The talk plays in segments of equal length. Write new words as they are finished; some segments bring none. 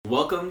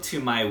Welcome to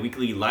my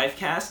weekly live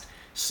cast.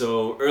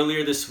 So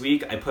earlier this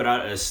week, I put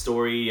out a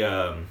story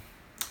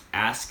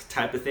ask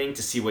type of thing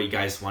to see what you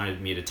guys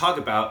wanted me to talk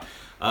about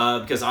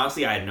because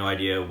honestly, I had no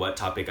idea what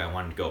topic I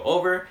wanted to go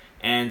over,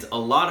 and a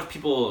lot of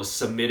people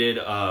submitted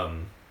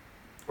that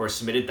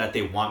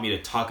they want me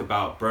to talk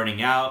about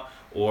burning out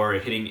or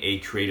hitting a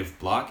creative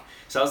block.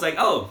 So I was like,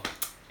 oh,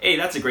 hey,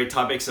 that's a great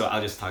topic, so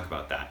I'll just talk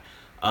about that.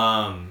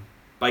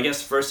 But I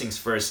guess first things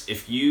first,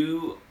 if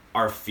you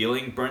are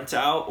feeling burnt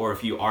out or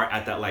if you are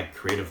at that like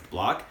creative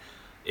block,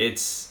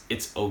 it's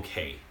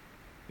okay.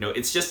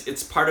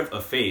 It's part of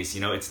a phase,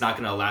 it's not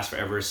gonna last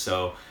forever.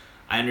 So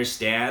I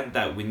understand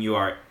that when you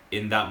are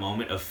in that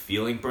moment of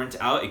feeling burnt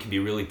out, it can be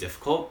really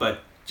difficult,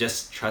 but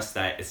just trust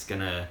that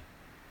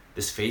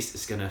this phase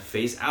is gonna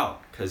phase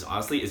out, because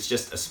honestly, it's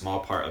just a small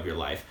part of your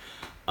life.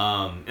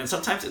 And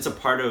sometimes it's a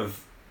part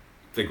of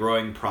the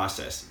growing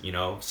process,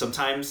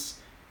 sometimes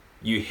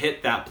you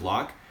hit that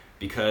block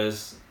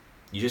because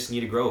you just need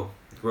to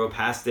grow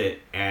past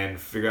it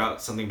and figure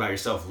out something about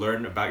yourself,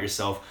 learn about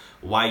yourself,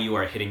 why you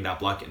are hitting that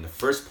block in the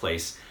first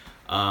place.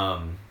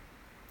 And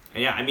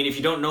yeah, I mean, if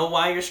you don't know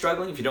why you're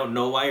struggling, if you don't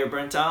know why you're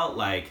burnt out,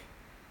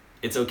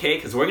 it's okay,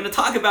 because we're going to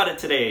talk about it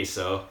today.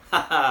 So,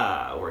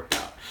 haha, worked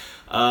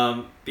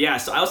out. But yeah,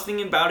 so I was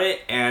thinking about it,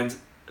 and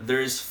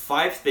there's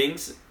 5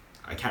 things,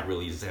 I can't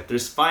really use it.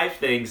 There's 5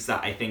 things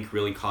that I think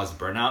really cause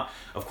burnout.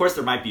 Of course,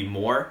 there might be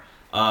more,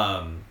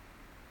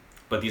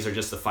 but these are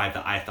just the 5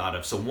 that I thought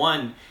of. So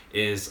 1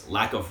 is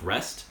lack of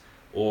rest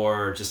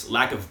or just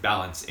lack of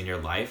balance in your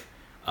life.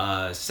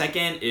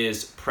 2nd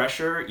is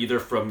pressure, either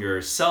from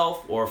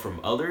yourself or from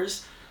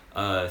others.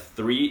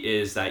 3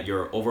 is that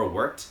you're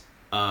overworked,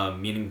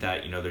 meaning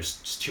that there's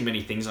just too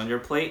many things on your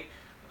plate.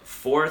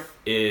 4th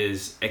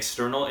is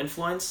external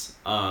influence,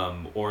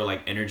 or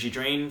like energy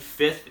drain.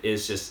 5th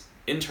is just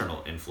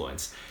internal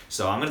influence.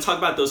 So I'm going to talk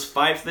about those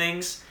 5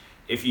 things.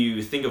 If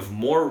you think of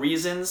more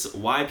reasons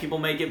why people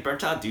may get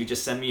burnt out, do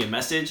just send me a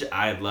message.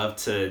 I'd love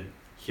to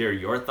hear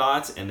your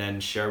thoughts and then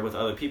share with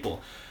other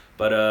people.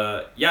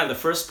 But yeah, the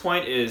first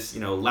point is,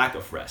 lack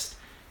of rest.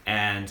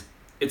 And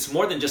it's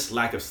more than just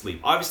lack of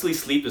sleep. Obviously,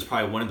 sleep is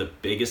probably one of the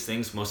biggest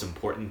things, most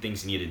important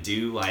things you need to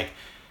do.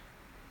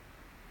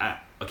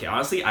 Okay,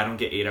 honestly, I don't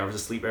get 8 hours of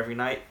sleep every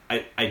night.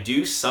 I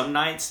do some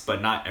nights,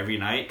 but not every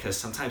night, because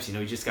sometimes,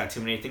 you just got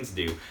too many things to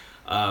do.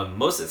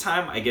 Most of the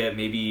time, I get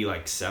maybe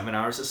 7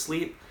 hours of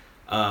sleep.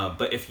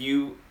 But if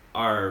you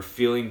are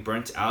feeling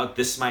burnt out,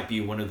 this might be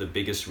one of the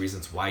biggest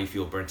reasons why you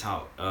feel burnt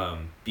out,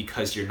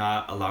 because you're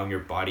not allowing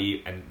your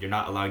body and you're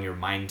not allowing your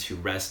mind to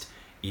rest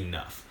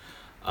enough.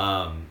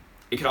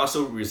 It could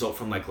also result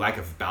from lack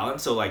of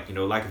balance. So lack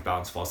of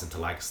balance falls into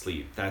lack of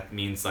sleep. That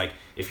means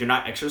if you're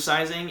not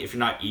exercising, if you're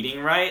not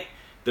eating right,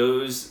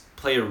 those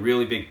play a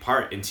really big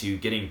part into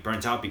getting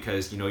burnt out,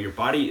 because your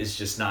body is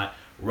just not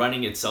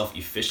running itself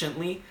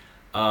efficiently.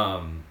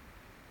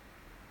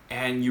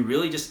 And you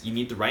really you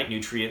need the right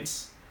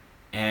nutrients,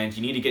 and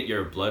you need to get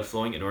your blood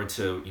flowing in order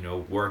to,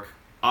 work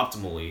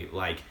optimally.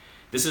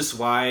 This is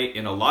why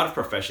in a lot of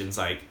professions,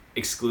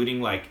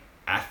 excluding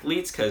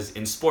athletes, because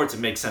in sports, it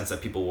makes sense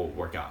that people will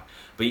work out.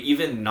 But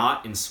even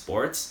not in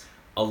sports,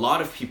 a lot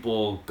of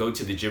people go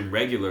to the gym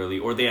regularly,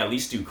 or they at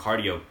least do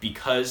cardio,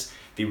 because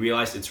they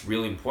realize it's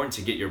really important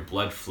to get your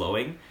blood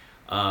flowing.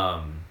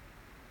 I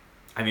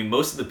mean,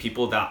 most of the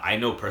people that I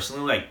know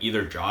personally,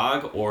 either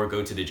jog or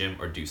go to the gym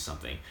or do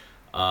something.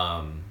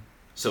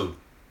 So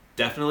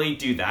definitely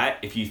do that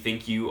if you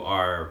think you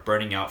are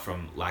burning out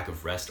from lack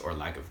of rest or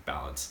lack of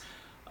balance.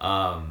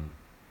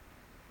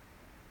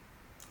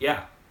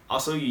 Yeah.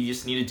 Also, you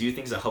just need to do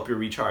things that help you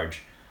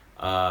recharge.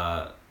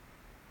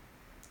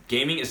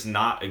 Gaming is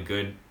not a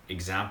good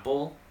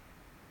example,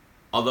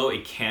 although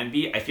it can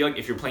be. I feel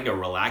if you're playing a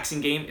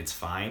relaxing game, it's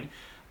fine.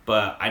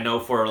 But I know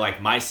for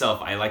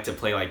myself, I like to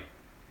play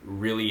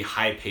really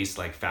high-paced,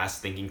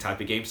 fast-thinking type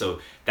of game. So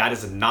that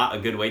is not a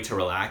good way to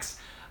relax.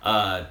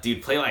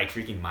 Dude, play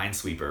freaking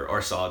Minesweeper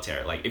or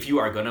Solitaire. If you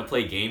are gonna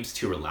play games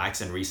to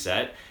relax and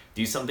reset,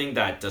 do something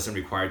that doesn't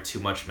require too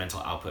much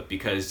mental output,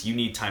 because you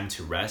need time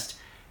to rest.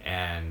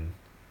 And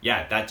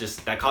yeah,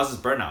 that causes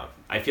burnout.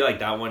 I feel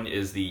that one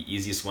is the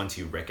easiest one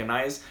to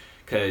recognize,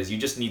 because you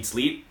just need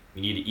sleep,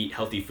 you need to eat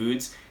healthy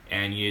foods,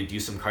 and you need to do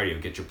some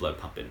cardio, get your blood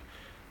pumping.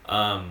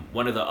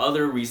 One of the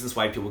other reasons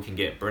why people can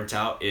get burnt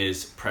out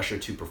is pressure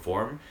to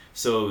perform.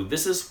 So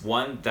this is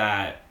one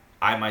that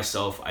I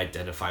myself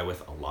identify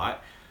with a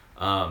lot.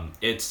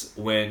 It's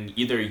when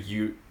either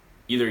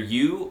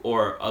you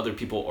or other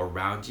people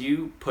around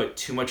you put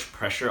too much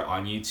pressure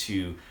on you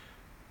to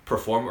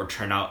perform or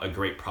turn out a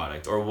great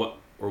product, or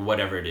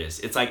whatever it is.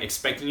 It's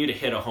expecting you to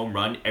hit a home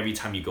run every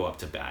time you go up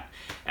to bat.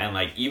 And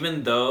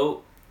even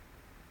though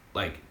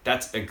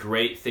that's a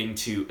great thing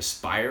to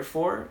aspire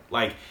for,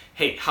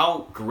 hey,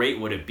 how great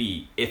would it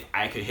be if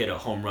I could hit a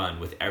home run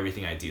with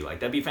everything I do?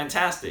 That'd be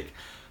fantastic.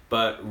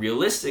 But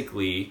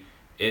realistically,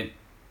 it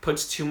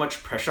puts too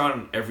much pressure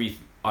on every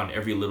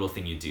little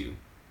thing you do,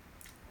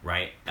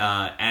 right?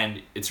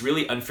 And it's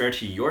really unfair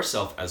to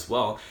yourself as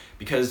well,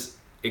 because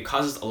it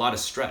causes a lot of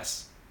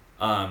stress.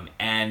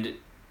 And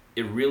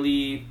it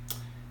really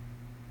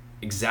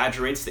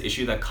exaggerates the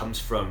issue that comes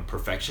from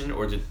perfection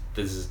or the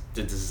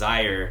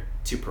desire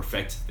to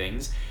perfect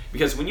things.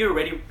 Because when you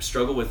already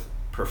struggle with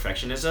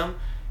perfectionism,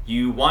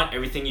 you want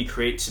everything you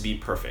create to be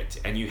perfect,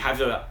 and you have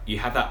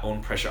that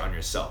own pressure on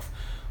yourself.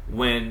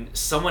 When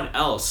someone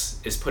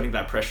else is putting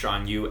that pressure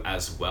on you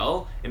as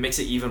well, it makes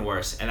it even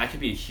worse, and that could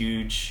be a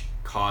huge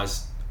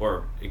cause,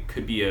 or it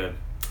could be a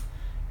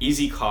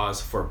easy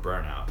cause for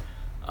burnout.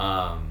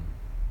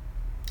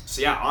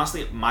 So yeah,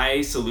 honestly,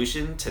 my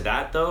solution to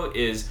that though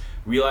is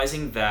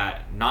realizing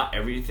that not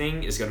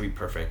everything is going to be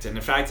perfect, and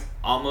in fact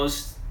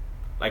almost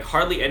like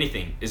hardly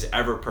anything is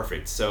ever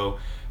perfect. So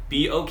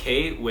be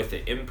okay with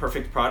the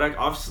imperfect product.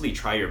 Obviously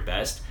try your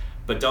best,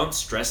 but don't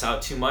stress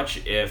out too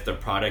much if the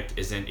product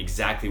isn't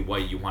exactly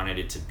what you wanted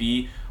it to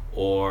be,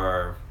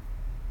 or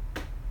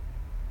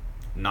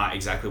not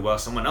exactly what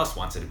someone else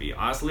wants it to be.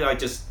 Honestly, like,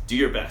 just do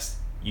your best.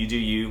 You do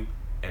you,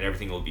 and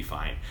everything will be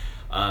fine.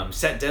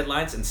 Set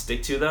deadlines and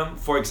stick to them.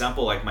 For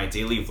example, like my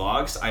daily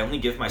vlogs, I only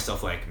give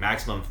myself like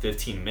maximum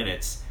 15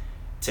 minutes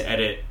to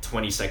edit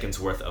 20 seconds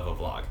worth of a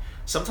vlog.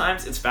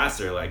 Sometimes it's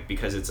faster, like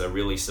because it's a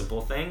really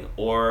simple thing,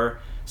 or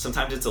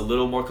sometimes it's a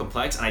little more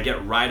complex and I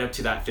get right up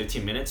to that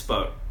 15 minutes,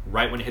 but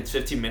right when it hits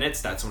 15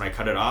 minutes, that's when I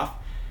cut it off.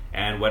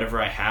 And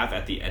whatever I have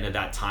at the end of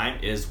that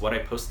time is what I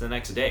post the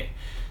next day.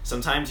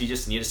 Sometimes you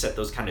just need to set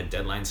those kind of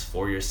deadlines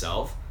for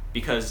yourself,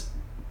 because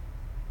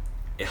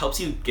it helps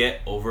you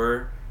get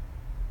over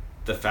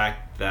the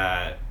fact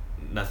that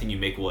nothing you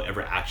make will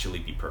ever actually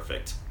be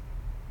perfect.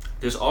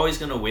 There's always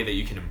going to be a way that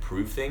you can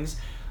improve things.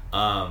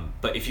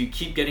 But if you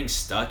keep getting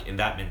stuck in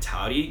that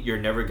mentality, you're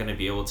never going to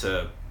be able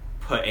to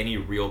put any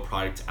real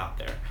product out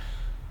there.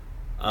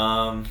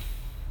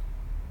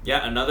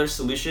 Yeah, another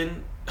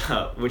solution,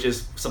 which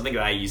is something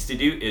that I used to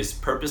do, is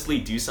purposely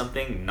do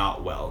something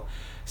not well.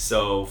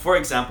 So for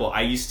example,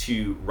 I used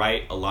to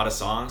write a lot of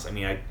songs. I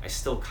mean, I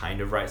still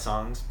kind of write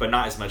songs, but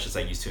not as much as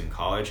I used to in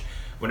college.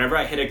 Whenever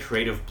I hit a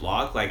creative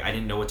block, like I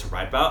didn't know what to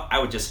write about, I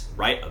would just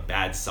write a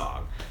bad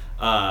song.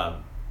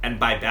 And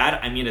by bad,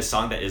 I mean a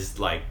song that is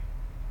like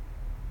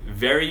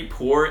very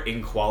poor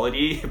in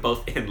quality,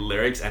 both in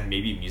lyrics and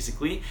maybe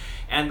musically.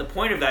 And the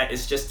point of that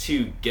is just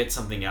to get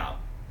something out,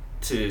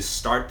 to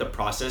start the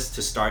process,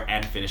 to start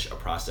and finish a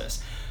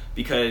process.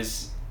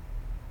 Because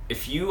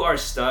if you are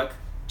stuck,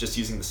 just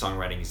using the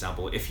songwriting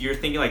example, if you're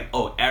thinking like,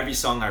 oh, every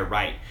song I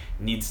write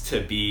needs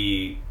to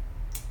be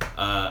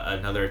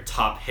another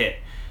top hit,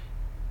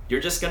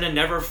 you're just gonna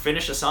never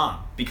finish a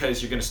song,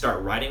 because you're gonna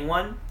start writing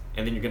one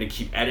and then you're gonna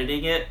keep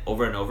editing it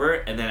over and over,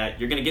 and then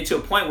you're gonna get to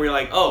a point where you're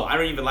like, oh, I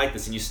don't even like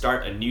this, and you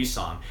start a new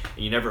song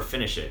and you never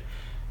finish it.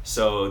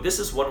 So this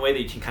is one way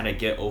that you can kind of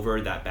get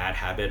over that bad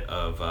habit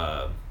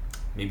of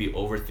maybe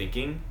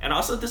overthinking. And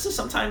also, this is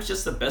sometimes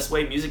just the best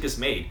way music is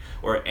made,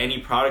 or any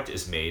product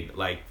is made.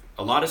 Like,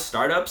 a lot of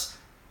startups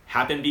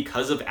happen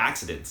because of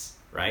accidents,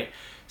 right?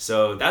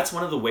 So that's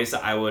one of the ways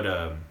that I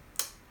would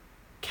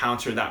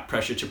counter that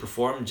pressure to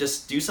perform.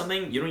 Just do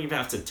something. You don't even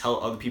have to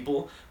tell other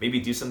people. Maybe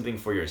do something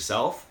for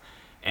yourself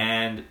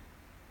and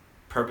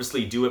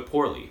purposely do it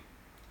poorly,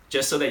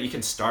 just so that you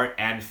can start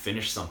and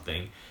finish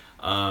something.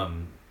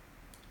 And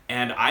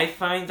I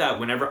find that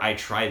whenever I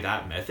try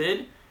that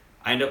method,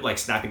 I end up like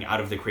snapping out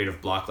of the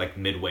creative block like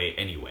midway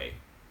anyway.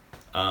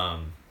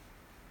 So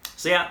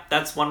yeah,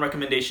 that's one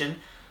recommendation.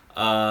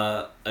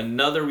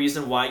 Another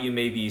reason why you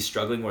may be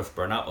struggling with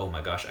burnout, oh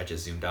my gosh, I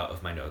just zoomed out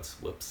of my notes,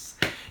 whoops,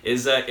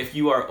 is if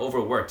you are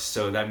overworked.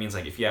 So that means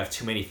like if you have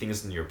too many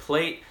things on your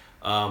plate,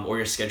 or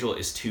your schedule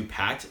is too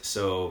packed.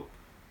 So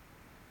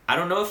I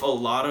don't know if a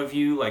lot of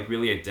you like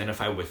really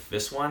identify with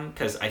this one,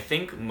 because I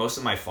think most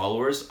of my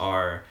followers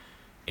are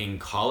in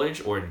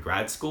college or in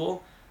grad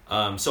school.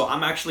 So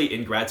I'm actually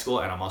in grad school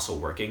and I'm also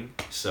working,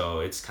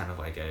 so it's kind of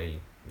like a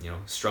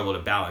struggle to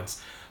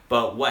balance.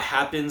 But what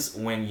happens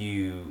when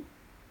you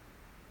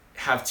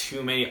have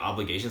too many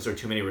obligations or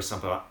too many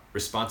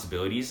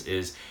responsibilities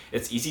is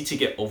it's easy to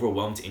get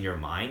overwhelmed in your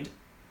mind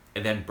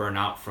and then burn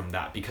out from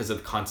that, because of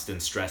the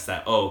constant stress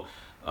that,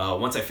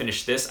 once I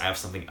finish this, I have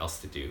something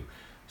else to do.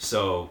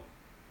 So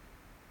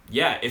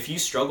yeah, if you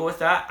struggle with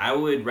that, I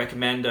would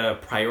recommend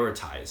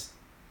prioritize.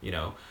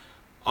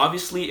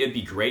 Obviously it'd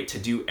be great to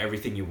do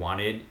everything you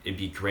wanted. It'd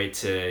be great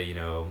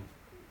to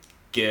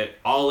get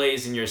all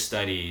A's in your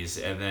studies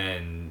and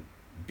then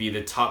be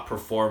the top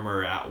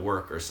performer at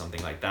work or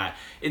something like that.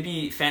 It'd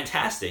be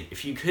fantastic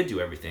if you could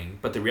do everything,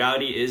 but the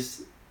reality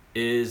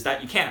is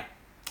that you can't.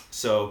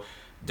 So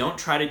don't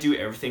try to do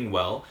everything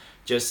well.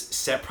 Just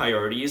set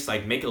priorities,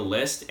 like make a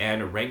list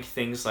and rank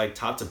things like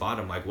top to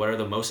bottom, like what are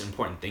the most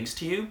important things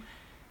to you,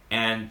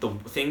 and the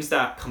things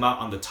that come out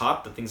on the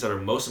top, the things that are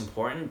most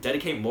important,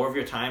 dedicate more of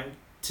your time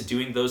to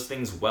doing those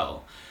things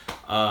well.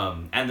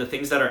 And the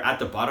things that are at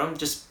the bottom,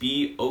 just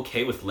be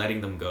okay with letting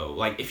them go.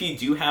 Like if you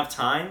do have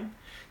time,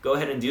 go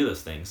ahead and do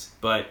those things.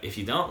 But if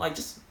you don't, like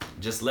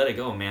just let it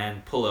go,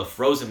 man. Pull a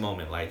Frozen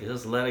moment, like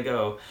just let it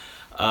go.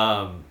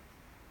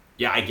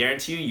 Yeah, I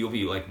guarantee you'll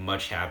be like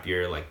much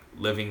happier, like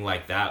living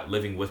like that,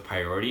 living with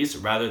priorities,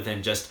 rather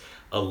than just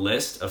a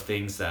list of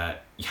things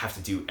that you have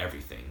to do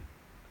everything.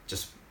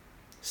 Just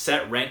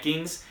set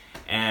rankings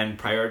and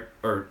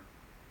prioritize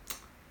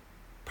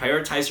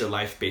your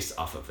life based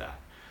off of that.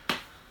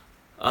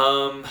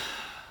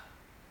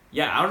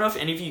 Yeah, I don't know if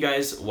any of you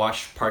guys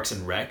watch Parks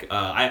and Rec.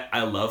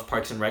 I love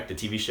Parks and Rec, the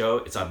TV show.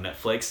 It's on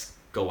Netflix.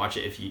 Go watch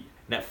it if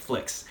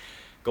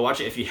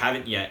you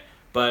haven't yet.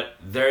 But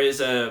there is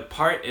a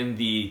part in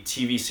the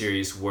TV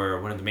series where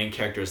one of the main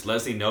characters,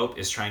 Leslie Knope,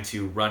 is trying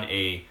to run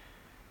a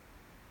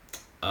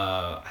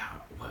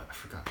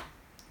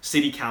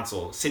city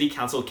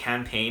council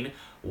campaign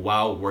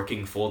while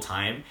working full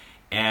time,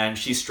 and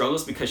she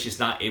struggles because she's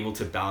not able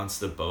to balance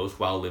the both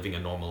while living a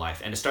normal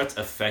life, and it starts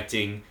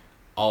affecting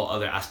all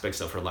other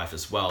aspects of her life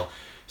as well.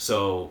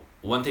 So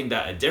one thing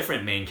that a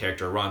different main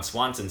character, Ron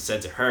Swanson,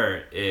 said to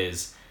her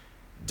is,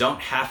 don't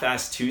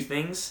half-ass two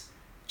things,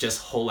 just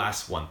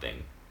whole-ass one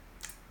thing.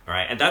 All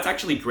right, and that's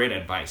actually great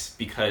advice,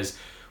 because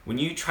when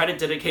you try to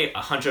dedicate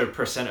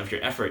 100% of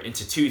your effort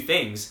into two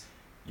things,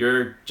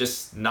 you're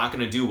just not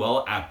going to do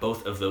well at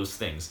both of those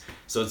things.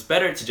 So it's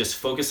better to just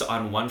focus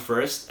on one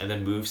first and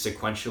then move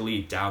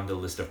sequentially down the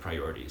list of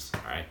priorities.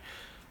 All right.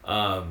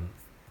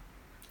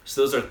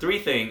 So those are three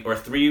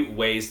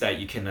ways that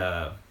you can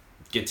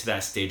get to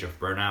that stage of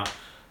burnout.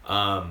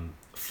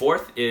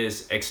 Fourth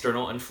is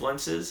external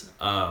influences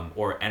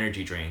or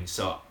energy drain.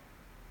 So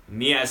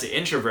me as an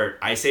introvert,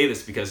 I say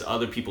this because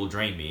other people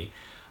drain me.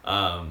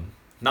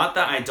 Not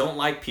that I don't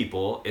like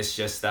people, it's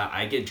just that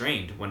I get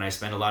drained when I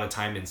spend a lot of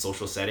time in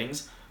social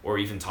settings, or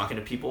even talking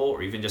to people,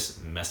 or even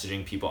just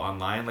messaging people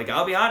online. Like,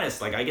 I'll be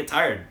honest, like, I get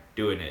tired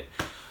doing it.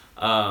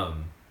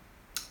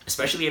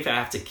 Especially if I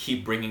have to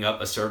keep bringing up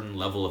a certain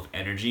level of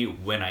energy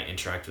when I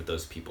interact with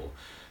those people.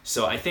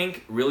 So I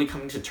think really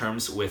coming to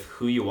terms with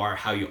who you are,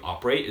 how you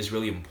operate is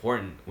really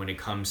important when it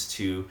comes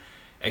to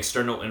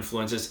external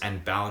influences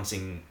and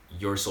balancing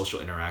your social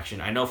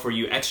interaction. I know for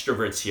you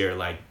extroverts here,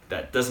 like,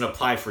 that doesn't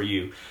apply for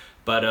you,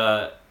 but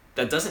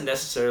that doesn't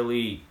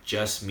necessarily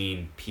just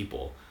mean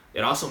people.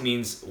 It also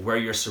means where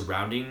you're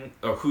surrounding,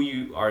 or who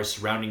you are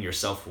surrounding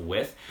yourself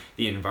with,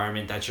 the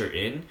environment that you're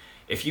in.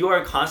 If you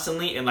are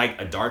constantly in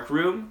like a dark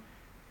room,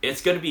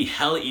 it's going to be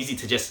hella easy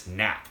to just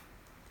nap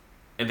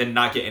and then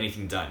not get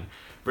anything done.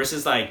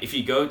 Versus like if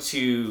you go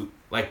to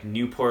like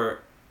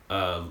Newport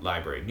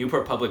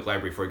Public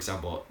Library, for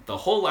example, the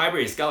whole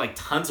library has got like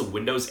tons of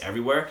windows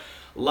everywhere,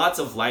 lots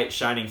of light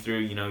shining through,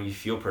 you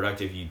feel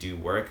productive, you do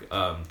work.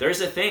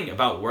 There's a thing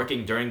about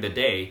working during the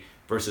day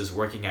versus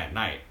working at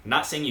night. I'm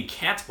not saying you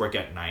can't work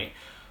at night,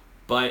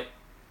 but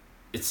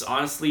it's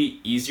honestly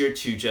easier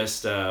to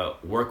just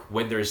work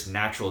when there's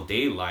natural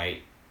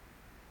daylight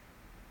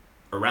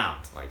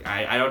around. Like,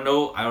 I don't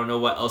know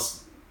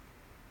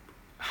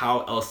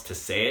how else to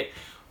say it.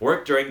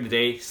 Work during the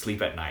day,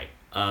 sleep at night.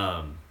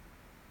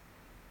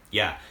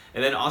 Yeah.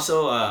 And then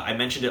also, I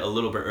mentioned it a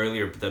little bit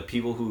earlier, but the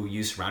people who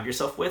you surround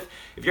yourself with,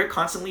 if you're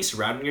constantly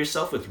surrounding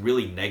yourself with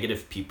really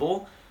negative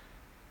people,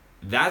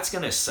 that's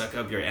going to suck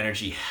up your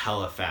energy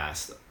hella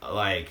fast.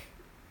 Like,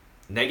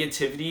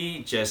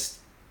 negativity just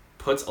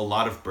puts a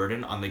lot of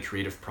burden on the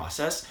creative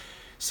process.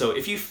 So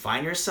if you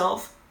find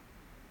yourself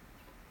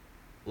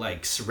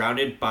like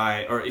surrounded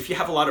by, or if you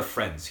have a lot of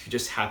friends who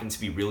just happen to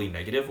be really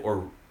negative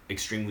or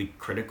extremely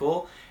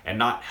critical and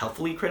not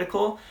healthily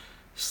critical,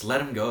 just let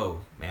them go,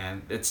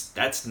 man.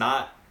 That's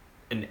not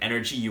an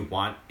energy you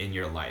want in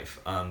your life.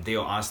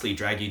 They'll honestly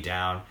drag you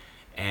down,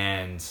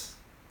 and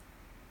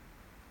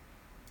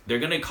they're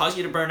gonna cause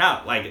you to burn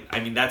out. Like, I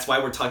mean, that's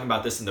why we're talking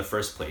about this in the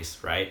first place,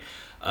 right?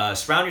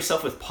 Surround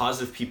yourself with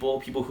positive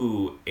people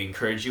who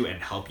encourage you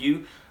and help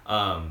you.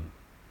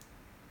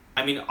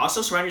 I mean,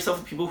 also surround yourself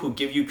with people who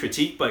give you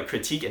critique, but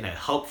critique in a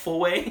helpful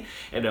way,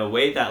 in a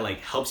way that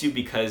like helps you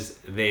because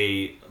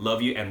they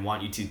love you and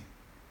want you to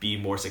be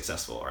more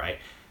successful, right?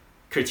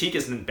 Critique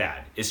isn't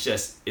bad.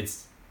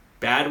 It's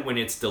bad when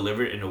it's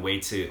delivered in a way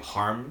to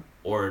harm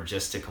or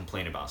just to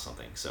complain about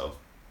something. So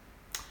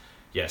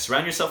yeah,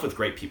 surround yourself with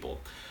great people.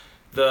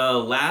 The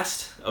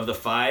last of the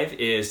 5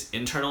 is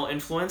internal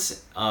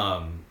influence.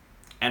 And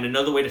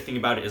another way to think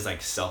about it is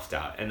like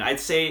self-doubt. And I'd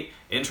say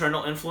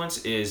internal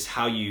influence is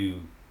how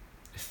you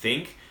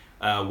think,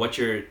 what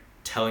you're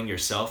telling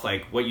yourself,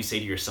 like what you say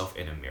to yourself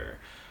in a mirror,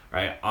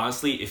 right?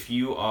 Honestly, if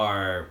you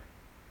are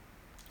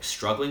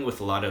struggling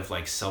with a lot of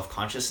like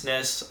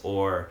self-consciousness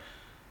or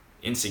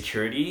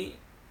insecurity,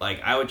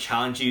 like I would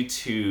challenge you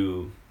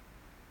to,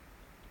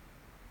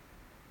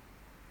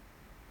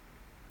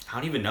 I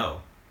don't even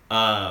know.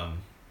 I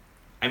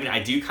mean,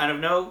 I do kind of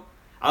know.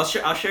 I'll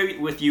share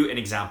with you an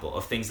example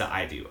of things that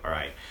I do, all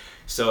right?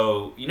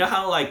 So, you know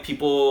how like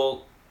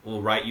people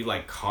will write you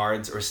like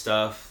cards or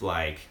stuff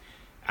like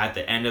at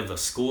the end of the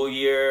school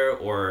year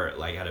or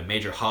like at a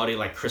major holiday,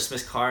 like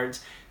Christmas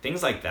cards,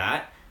 things like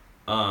that.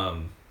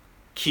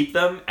 Keep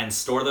them and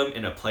store them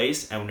in a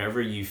place, and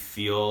whenever you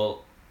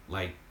feel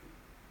like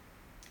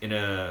in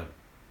a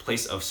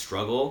place of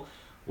struggle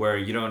where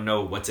you don't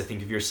know what to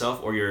think of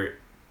yourself or your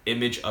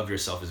image of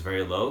yourself is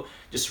very low,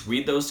 just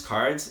read those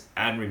cards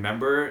and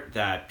remember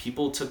that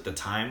people took the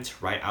time to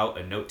write out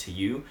a note to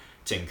you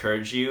to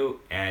encourage you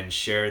and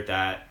share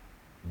that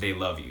they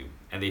love you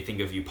and they think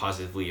of you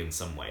positively in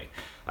some way.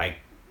 Like,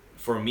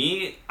 for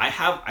me,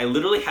 I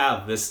literally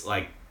have this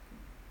like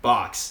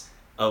box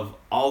of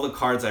all the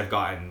cards I've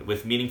gotten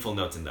with meaningful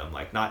notes in them,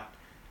 like not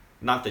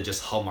the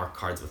just Hallmark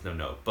cards with no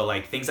note, but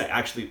like things that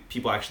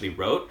people actually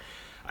wrote.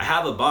 I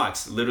have a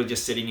box literally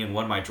just sitting in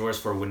one of my drawers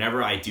for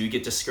whenever I do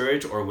get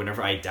discouraged or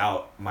whenever I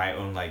doubt my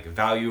own like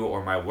value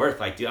or my worth.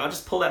 Like, dude, I'll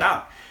just pull that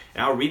out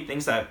and I'll read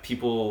things that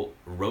people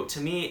wrote to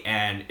me,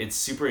 and it's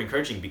super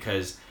encouraging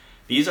because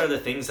these are the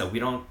things that we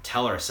don't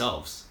tell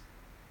ourselves.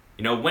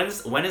 You know, when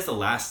is the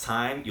last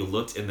time you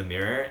looked in the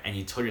mirror and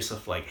you told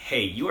yourself like,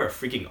 hey, you are a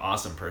freaking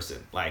awesome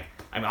person? Like,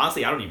 I mean,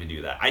 honestly, I don't even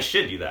do that. I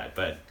should do that,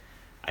 but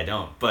I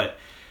don't. But,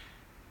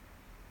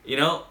 you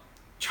know,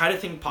 try to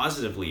think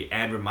positively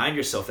and remind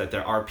yourself that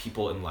there are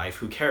people in life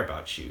who care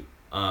about you.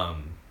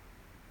 And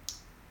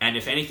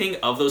if anything,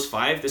 of those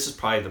 5, this is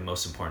probably the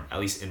most important, at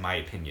least in my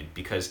opinion,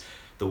 because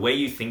the way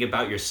you think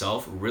about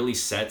yourself really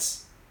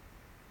sets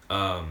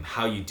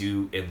how you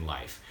do in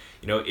life.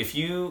 You know, if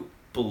you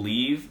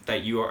believe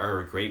that you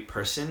are a great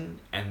person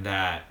and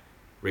that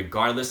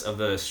regardless of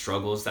the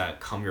struggles that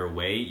come your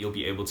way, you'll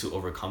be able to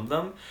overcome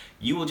them,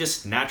 you will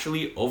just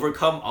naturally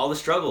overcome all the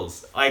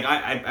struggles. Like,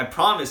 I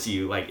promise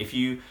you, like, if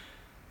you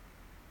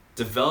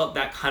develop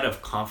that kind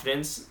of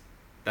confidence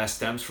that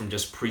stems from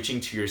just preaching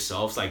to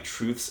yourselves like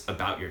truths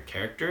about your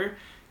character,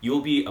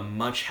 you'll be a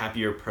much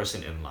happier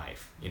person in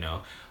life, you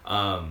know?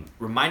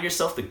 Remind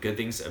yourself the good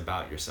things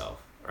about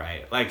yourself,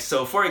 right? Like,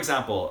 so for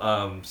example,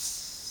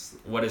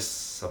 what is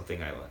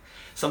something I like?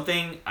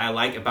 Something I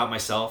like about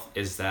myself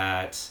is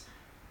that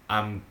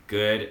I'm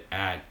good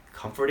at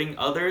comforting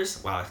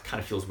others. Wow, it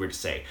kind of feels weird to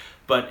say.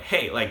 But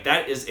hey, like,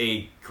 that is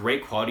a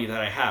great quality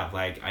that I have.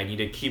 Like, I need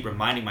to keep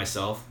reminding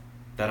myself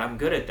that I'm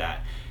good at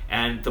that.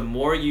 And the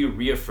more you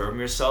reaffirm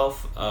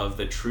yourself of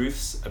the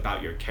truths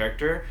about your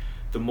character,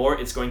 the more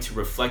it's going to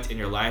reflect in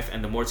your life,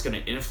 and the more it's going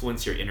to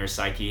influence your inner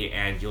psyche,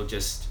 and you'll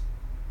just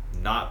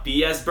not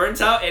be as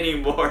burnt out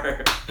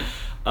anymore.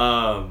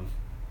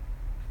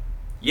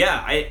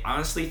 Yeah, I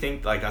honestly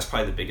think like that's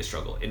probably the biggest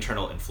struggle,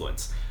 internal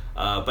influence.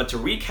 But to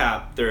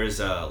recap, there's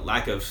a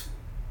lack of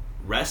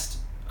rest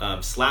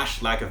 /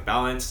 lack of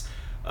balance,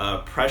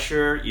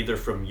 pressure either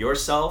from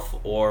yourself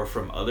or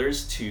from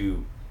others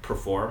to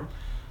perform,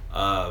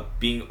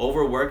 being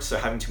overworked, so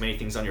having too many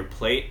things on your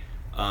plate,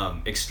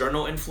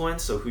 external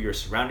influence, so who you're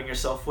surrounding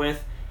yourself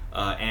with,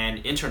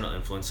 and internal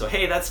influence. So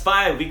hey, that's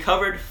 5. We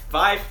covered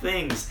 5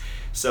 things.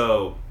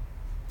 So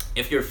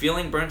if you're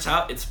feeling burnt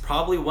out, it's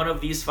probably one of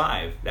these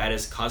 5 that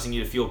is causing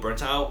you to feel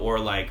burnt out or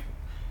like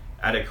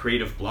at a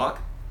creative block.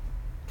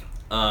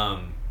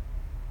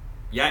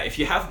 Yeah, if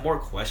you have more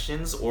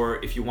questions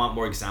or if you want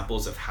more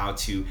examples of how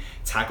to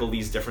tackle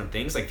these different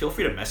things, like, feel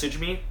free to message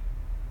me.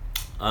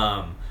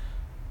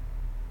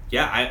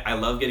 Yeah, I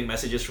love getting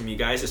messages from you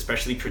guys,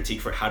 especially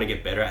critique for how to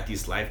get better at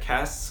these live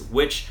casts,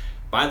 which,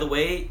 by the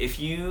way, if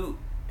you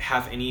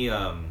have any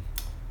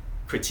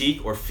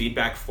critique or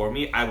feedback for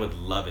me, I would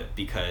love it,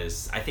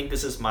 because I think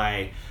this is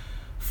my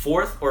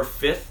 4th or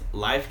 5th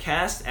live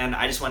cast, and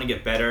I just want to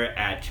get better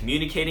at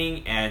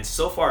communicating, and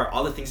so far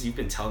all the things you've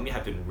been telling me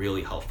have been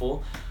really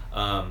helpful.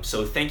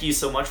 So thank you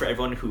so much for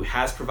everyone who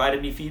has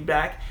provided me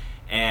feedback,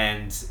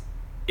 and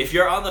if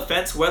you're on the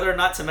fence whether or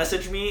not to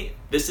message me,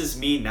 this is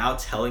me now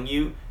telling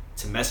you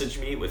to message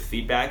me with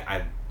feedback.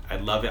 I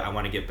love it. I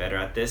want to get better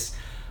at this.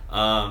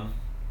 But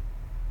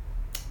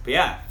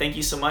yeah, thank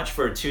you so much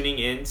for tuning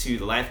in to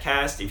the live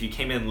cast. If you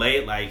came in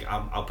late, like,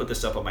 I'll put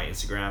this up on my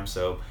Instagram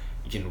so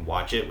you can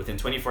watch it within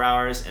 24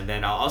 hours. And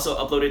then I'll also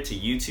upload it to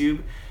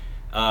YouTube,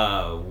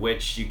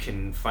 which you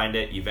can find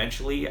it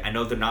eventually. I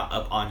know they're not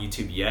up on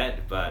YouTube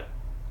yet, but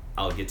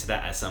I'll get to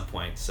that at some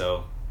point.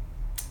 So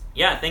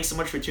yeah, thanks so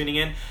much for tuning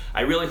in. I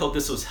really hope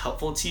this was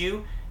helpful to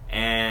you.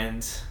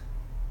 And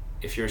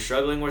if you're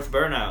struggling with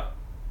burnout,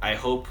 I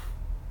hope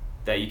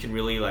that you can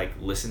really like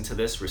listen to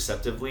this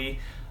receptively.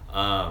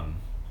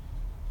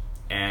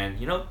 And,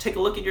 you know, take a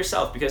look at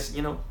yourself, because,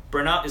 you know,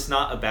 burnout is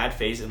not a bad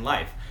phase in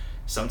life.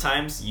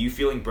 Sometimes you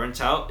feeling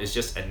burnt out is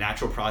just a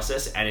natural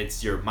process, and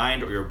it's your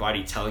mind or your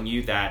body telling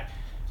you that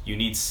you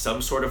need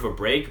some sort of a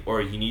break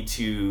or you need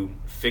to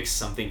fix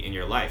something in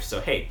your life.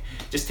 So hey,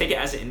 just take it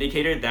as an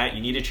indicator that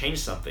you need to change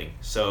something.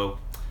 So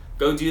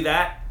go do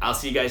that. I'll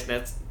see you guys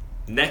next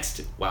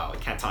wow, I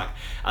can't talk.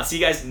 I'll see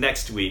you guys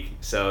next week.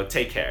 So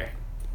take care.